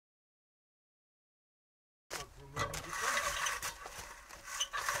removing this one.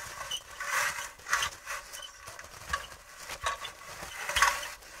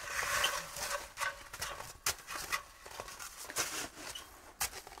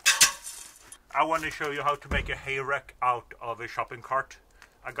 I want to show you how to make a hay rack out of a shopping cart.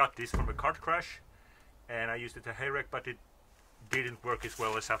 I got this from a cart crash and I used it as a hay rack, but it didn't work as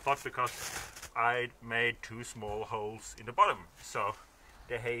well as I thought because I made two small holes in the bottom so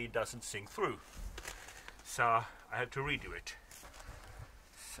the hay doesn't sink through. So I had to redo it.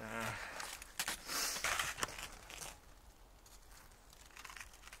 So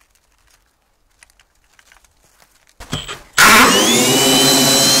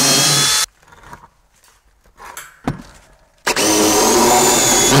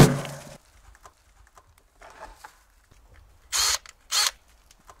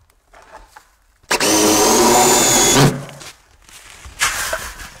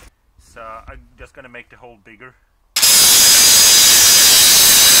I'm just gonna make the hole bigger.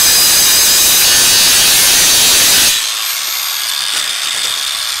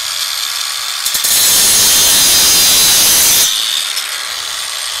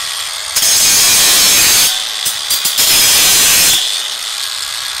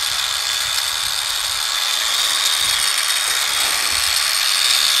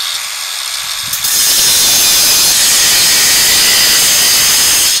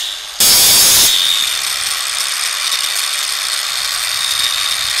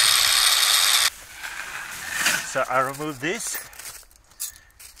 So I remove this,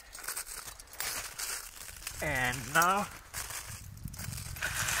 and now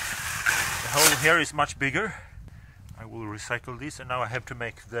the hole here is much bigger. I will recycle this, and now I have to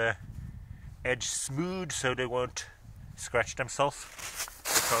make the edge smooth so they won't scratch themselves,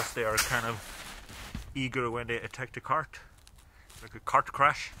 because they are kind of eager when they attack the cart, like a cart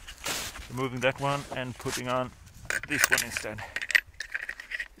crash. Removing that one and putting on this one instead.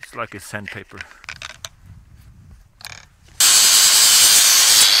 It's like a sandpaper.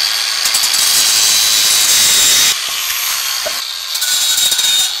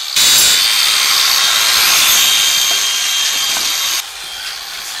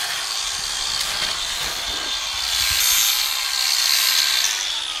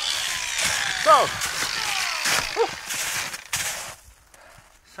 So,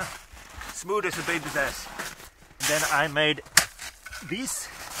 smooth as a baby's ass. Then I made these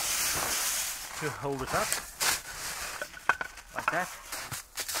to hold it up, like that.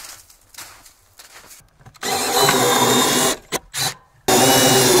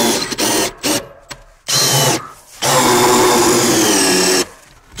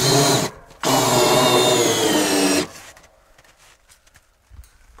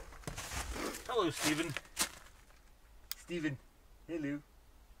 Hello, Stephen. Stephen, hello.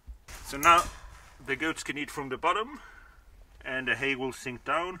 So now the goats can eat from the bottom and the hay will sink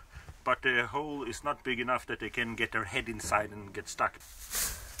down, but the hole is not big enough that they can get their head inside and get stuck.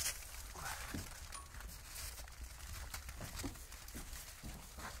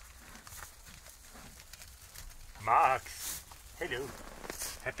 Max, hello.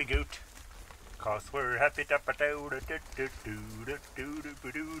 Happy goat. 'Cause we're happy.